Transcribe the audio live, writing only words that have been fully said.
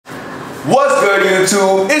What's good,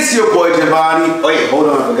 YouTube? It's your boy Giovanni. Wait, hold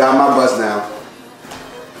on, I forgot my bus now.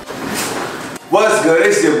 What's good?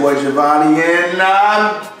 It's your boy Giovanni, and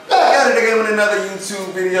I'm back at it again with another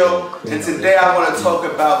YouTube video. And today I want to talk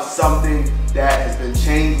about something that has been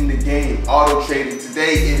changing the game, auto trading.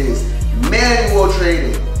 Today it is manual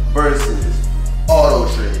trading versus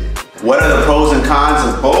auto trading. What are the pros and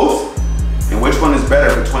cons of both? And which one is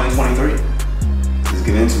better for 2023? Let's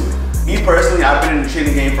get into it. Me personally, I've been in the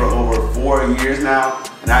trading game for over 4 years now,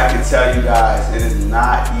 and I can tell you guys, it is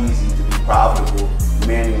not easy to be profitable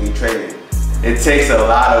manually trading. It takes a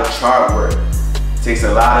lot of chart work. It takes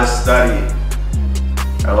a lot of studying,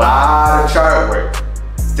 a lot of chart work.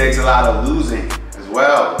 It takes a lot of losing as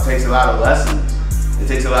well. It takes a lot of lessons. It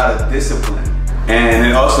takes a lot of discipline. And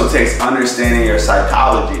it also takes understanding your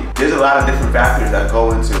psychology. There's a lot of different factors that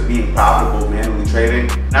go into being profitable manually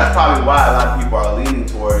trading. And that's probably why a lot of people are leaning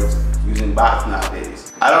towards using bots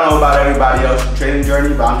nowadays. I don't know about everybody else's trading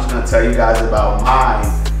journey, but I'm just gonna tell you guys about mine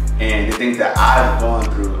and the things that I've gone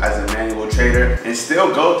through as a manual trader and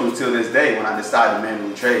still go through till this day when I decide to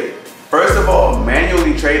manually trade. First of all,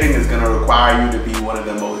 manually trading is gonna require you to be one of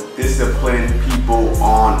the most disciplined people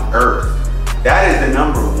on earth. That is the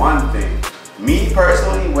 #1 thing. Me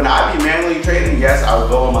personally, when I be manually trading, yes, I'll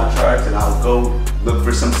go on my charts and I'll go look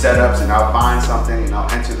for some setups and I'll find something and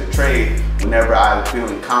I'll enter the trade whenever I'm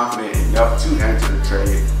feeling confident enough to enter the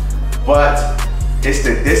trade. But it's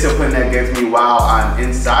the discipline that gets me while I'm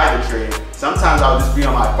inside the trade. Sometimes I'll just be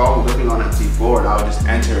on my phone looking on a T4 and I'll just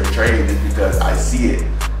enter a trade just because I see it,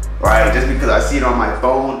 right? Just because I see it on my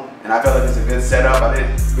phone and I feel like it's a good setup. I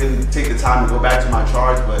didn't really take the time to go back to my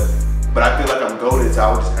charts, but I feel like I'm goated, so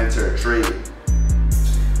I would just enter a trade.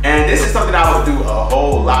 And this is something I would do a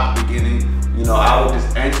whole lot beginning. You know, I would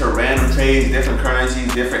just enter random trades, different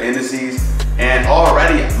currencies, different indices, and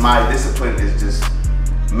already my discipline is just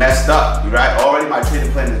messed up, right? Already my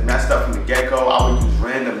trading plan is messed up from the get-go. I would use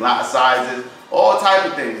random lot sizes, all type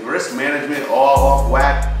of things, risk management, all off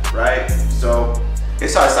whack, right? So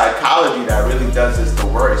it's our psychology that really does us the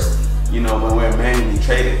worst, you know, when we're manually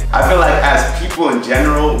trading. I feel like as people in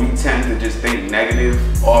general, we tend to just think negative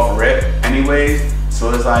off rip anyways.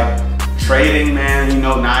 So it's like trading, man, you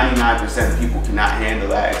know, 99% of people cannot handle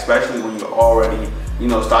that, especially when you're already, you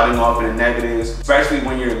know, starting off in the negatives, especially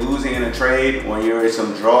when you're losing in a trade, when you're in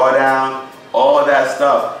some drawdown, all that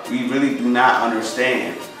stuff. We really do not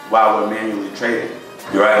understand while we're manually trading,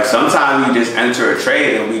 right? Sometimes we just enter a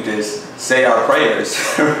trade and we just say our prayers.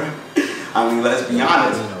 I mean, let's be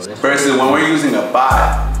honest. Versus when we're using a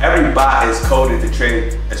bot, every bot is coded to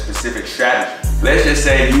trade a specific strategy. Let's just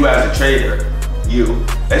say you as a trader,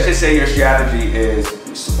 let's just say your strategy is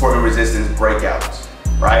support and resistance breakouts,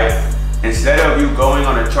 right? Instead of you going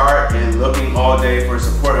on a chart and looking all day for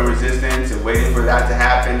support and resistance and waiting for that to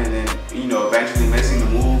happen and then, you know, eventually missing the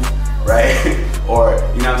move, right? Or,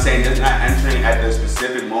 you know what I'm saying, just not entering at the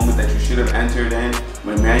specific moment that you should have entered in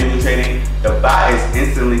when manually trading, the bot is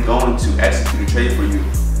instantly going to execute a trade for you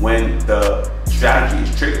when the strategy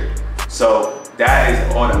is triggered. So that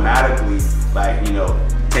is automatically, like, you know,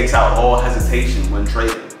 takes out all hesitation when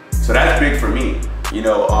trading. So that's big for me. You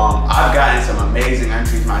know, I've gotten some amazing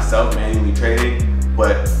entries myself manually trading,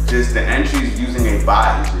 but just the entries using a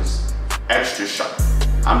bot is just extra sharp.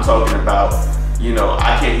 I'm talking about, you know,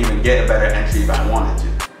 I can't even get a better entry if I wanted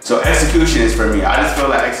to. So execution is for me. I just feel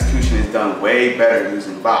like execution is done way better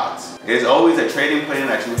using bots. There's always a trading plan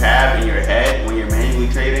that you have in your head when you're manually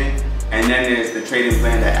trading, and then there's the trading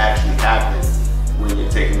plan that actually happens when you're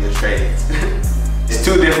taking the trades. It's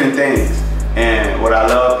two different things, and what I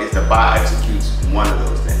love is the bot executes one of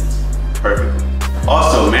those things perfectly.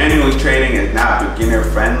 Also, manually trading is not beginner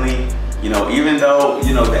friendly. You know, even though,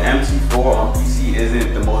 you know, the MT4 on PC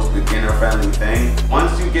isn't the most beginner friendly thing,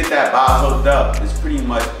 once you get that bot hooked up, it's pretty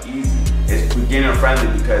much easy. It's beginner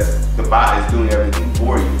friendly because the bot is doing everything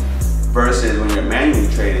for you. Versus when you're manually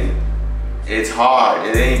trading, it's hard.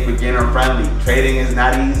 It ain't beginner friendly. Trading is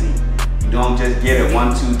not easy. You don't just get it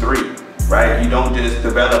 1, 2, 3. Right? You don't just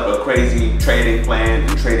develop a crazy trading plan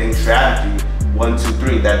and trading strategy 1, 2,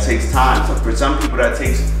 3. That takes time. So for some people that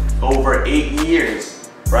takes over 8 years,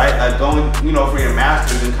 right? Like going, you know, for your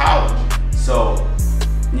master's in college. So,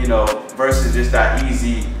 you know, versus just that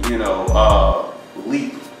easy, you know,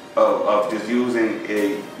 leap of just using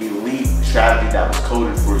a elite strategy that was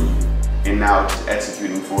coded for you and now just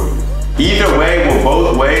executing for you. Either way, with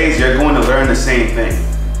both ways, you're going to learn the same thing.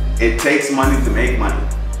 It takes money to make money.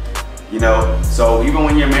 You know, so even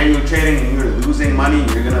when you're manual trading and you're losing money,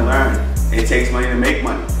 you're gonna learn it takes money to make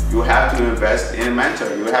money. You have to invest in a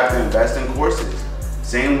mentor. You have to invest in courses.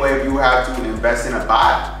 Same way if you have to invest in a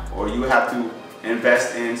bot, or you have to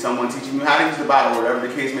invest in someone teaching you how to use the bot or whatever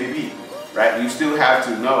the case may be, right? You still have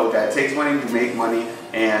to know that it takes money to make money,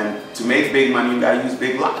 and to make big money, you gotta use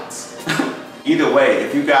big lots. Either way,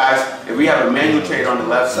 if we have a manual trader on the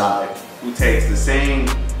left side who takes the same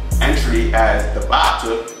entry as the bot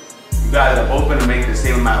took, you guys are both gonna make the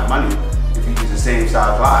same amount of money if you use the same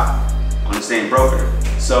size lot on the same broker.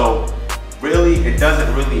 So really, it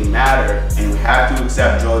doesn't really matter, and you have to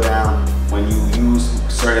accept drawdown when you use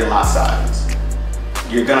certain lot sizes.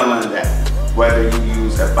 You're gonna learn that, whether you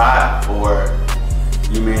use a bot or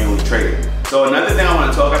you manually trade. So another thing I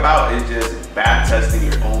want to talk about is just back testing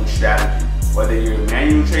your own strategy, whether you're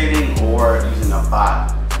manually trading or using a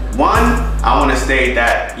bot. One, I want to state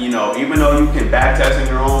that, even though you can back test on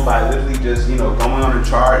your own by literally just, going on the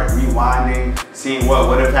chart, rewinding, seeing what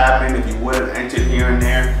would have happened if you would have entered here and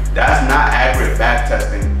there, that's not accurate back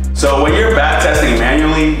testing. So when you're back testing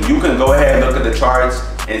manually, you can go ahead and look at the charts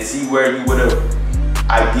and see where you would have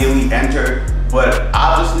ideally entered. But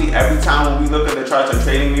obviously, every time when we look at the charts on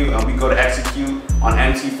TradingView and we go to execute on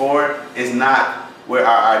MT4, it's not where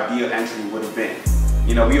our ideal entry would have been.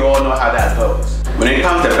 We all know how that goes. When it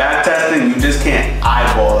comes to back testing, you just can't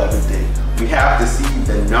eyeball everything. We have to see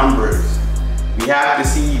the numbers. We have to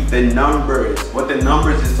see the numbers, what the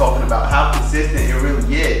numbers is talking about, how consistent it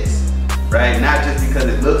really is, right? Not just because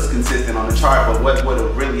it looks consistent on the chart, but what would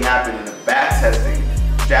have really happened in the back testing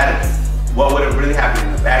strategy. What would have really happened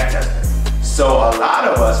in the back testing? So a lot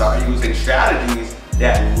of us are using strategies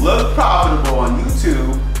that look profitable on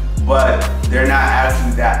YouTube, but they're not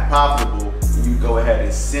actually that profitable. You go ahead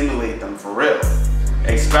and simulate them for real,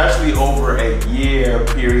 especially over a year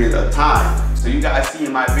period of time. So you guys see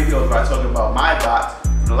in my videos where I talk about my bots,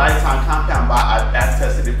 the lifetime compound bot, I back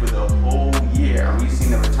tested it for the whole year, and we've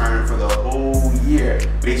seen the return for the whole year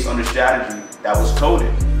based on the strategy that was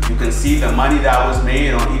coded. You can see the money that was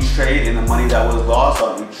made on each trade and the money that was lost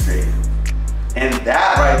on each trade. And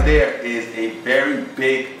that right there is a very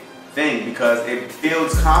big thing, because it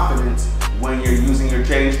builds confidence when you're using your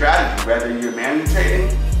trading strategy, whether you're manually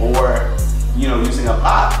trading or using a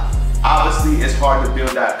bot. Obviously, it's hard to build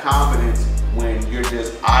that confidence when you're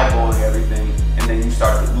just eyeballing everything and then you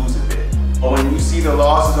start to lose a bit. But when you see the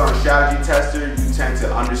losses on a strategy tester, you tend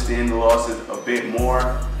to understand the losses a bit more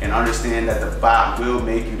and understand that the bot will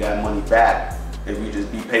make you that money back if you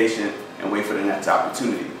just be patient and wait for the next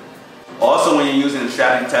opportunity. Also, when you're using a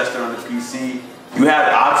strategy tester on the PC, you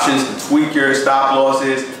have options to tweak your stop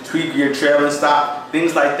losses, tweak your trailing stop,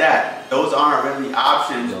 things like that. Those aren't really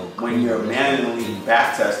options when you're manually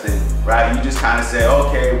back testing, right? You just kind of say,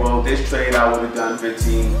 okay, well, this trade I would have done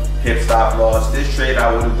 15 pip stop loss. This trade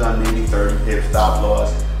I would have done maybe 30 pip stop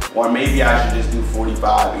loss. Or maybe I should just do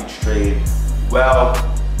 45 each trade. Well,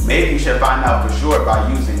 maybe you should find out for sure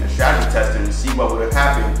by using a strategy tester and see what would have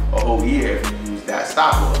happened a whole year if you use that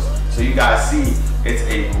stop loss. So you guys see, it's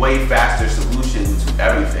a way faster solution to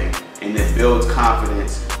everything, and it builds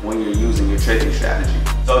confidence when you're using your trading strategy.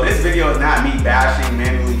 So this video is not me bashing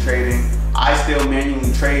manually trading. I still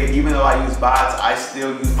manually trade. Even though I use bots, I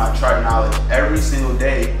still use my chart knowledge every single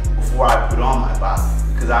day before I put on my bot,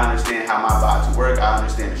 because I understand how my bots work. I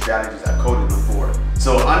understand the strategies I coded them for.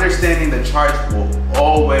 So understanding the charts will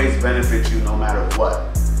always benefit you no matter what.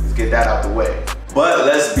 Let's get that out the way. But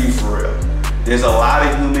let's be for real. There's a lot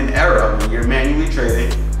of human error when you're manually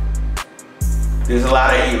trading. There's a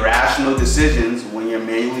lot of irrational decisions when you're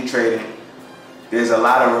manually trading. There's a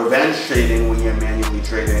lot of revenge trading when you're manually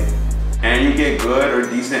trading. And you get good or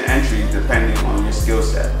decent entries depending on your skill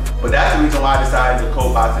set. But that's the reason why I decided to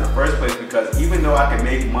code bots in the first place, because even though I can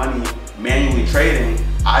make money manually trading,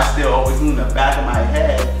 I still always knew in the back of my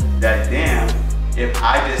head that damn, if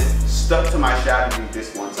I just stuck to my strategy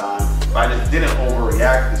this one time, if I just didn't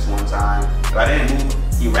overreact this one time, if I didn't move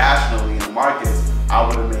irrationally in the markets, I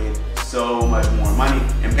would have made so much more money.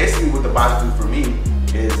 And basically what the bots do for me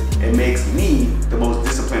is it makes me the most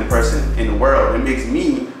disciplined person in the world. It makes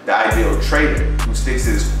me the ideal trader who sticks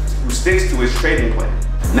to his trading plan.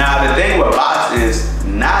 Now the thing with bots is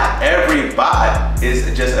not every bot is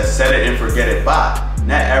just a set it and forget it bot.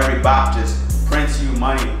 Not every bot just prints you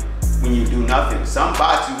money when you do nothing. Some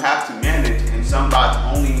bots you have to manage, and some bots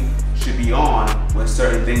only should be on when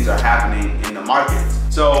certain things are happening in the markets.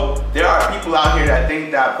 So there are people out here that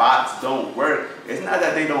think that bots don't work. It's not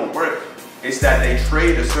that they don't work. It's that they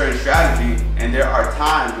trade a certain strategy, and there are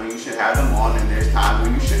times when you should have them on and there's times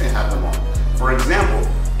when you shouldn't have them on. For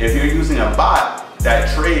example, if you're using a bot that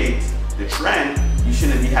trades the trend, you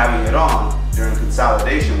shouldn't be having it on during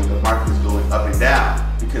consolidation when the market is going up and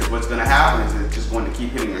down, because what's going to happen is it's just going to keep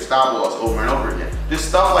hitting your stop loss over and over again. Just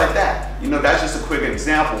stuff like that. That's just a quick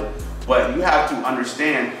example. But you have to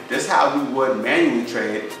understand, just how we would manually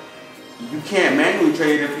trade, you can't manually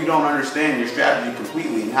trade if you don't understand your strategy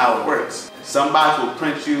completely and how it works. Some bots will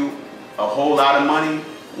print you a whole lot of money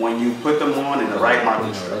when you put them on in the right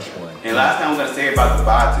market structure. And last thing I'm gonna say about the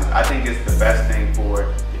bots is I think it's the best thing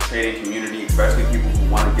for the trading community, especially people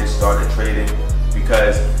who want to get started trading,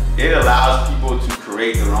 because it allows people to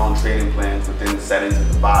create their own trading plans within the settings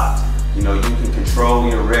of the bots. You know, you can control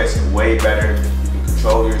your risk way better. You can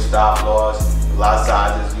control your stop loss, the lot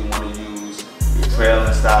sizes you want to use, your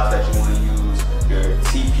trailing stops that you want to use, your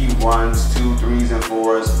TP1s, 2, 3s, and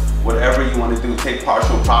 4s, whatever you want to do. Take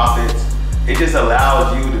partial profits. It just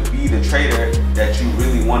allows you to be the trader that you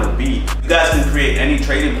really want to be. You guys can create any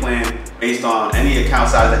trading plan based on any account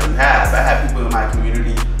size that you have. I have people in my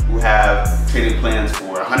community who have trading plans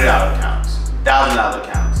for $100 accounts, $1,000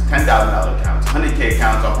 accounts, $10,000 accounts, 100K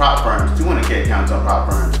accounts on prop firms, 200K accounts on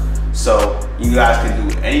prop firms. So you guys can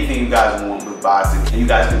do anything you guys want with bots, and you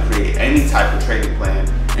guys can create any type of trading plan.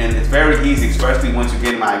 And it's very easy, especially once you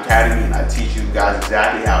get in my academy and I teach you guys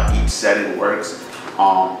exactly how each setting works.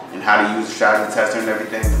 And how to use a strategy tester and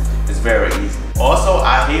everything. It's very easy. Also,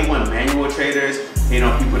 I hate when manual traders hate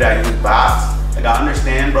on people that use bots. Like, I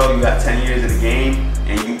understand, bro, you got 10 years of the game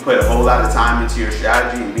and you put a whole lot of time into your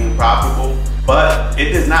strategy and being profitable, but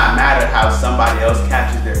it does not matter how somebody else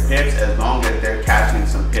catches their pips as long as they're catching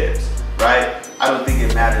some pips, right? I don't think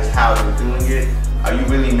it matters how they're doing it. Are you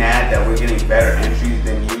really mad that we're getting better entries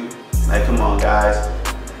than you? Like, come on, guys.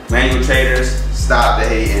 Manual traders, stop the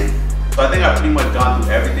hating. So I think I've pretty much gone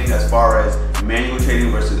through everything as far as manual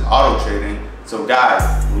trading versus auto trading. So guys,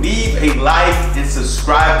 leave a like and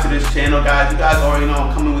subscribe to this channel, guys. You guys already know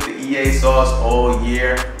I'm coming with the EA sauce all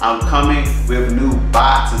year. I'm coming with new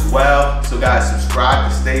bots as well. So guys,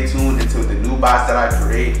 subscribe to stay tuned until the new bots that I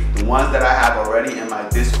create. The ones that I have already in my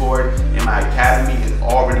Discord, in my academy, is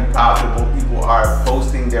already profitable. People are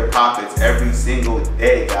posting their profits every single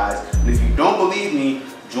day, guys. And if you don't believe me,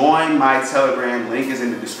 join my Telegram, link is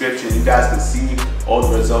in the description. You guys can see all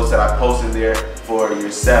the results that I post in there for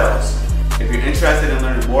yourselves. If you're interested in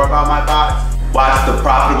learning more about my bots, watch the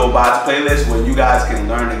Profitable Bots playlist where you guys can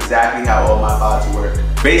learn exactly how all my bots work.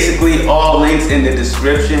 Basically, all links in the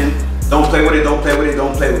description. Don't play with it, don't play with it,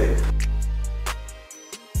 don't play with it.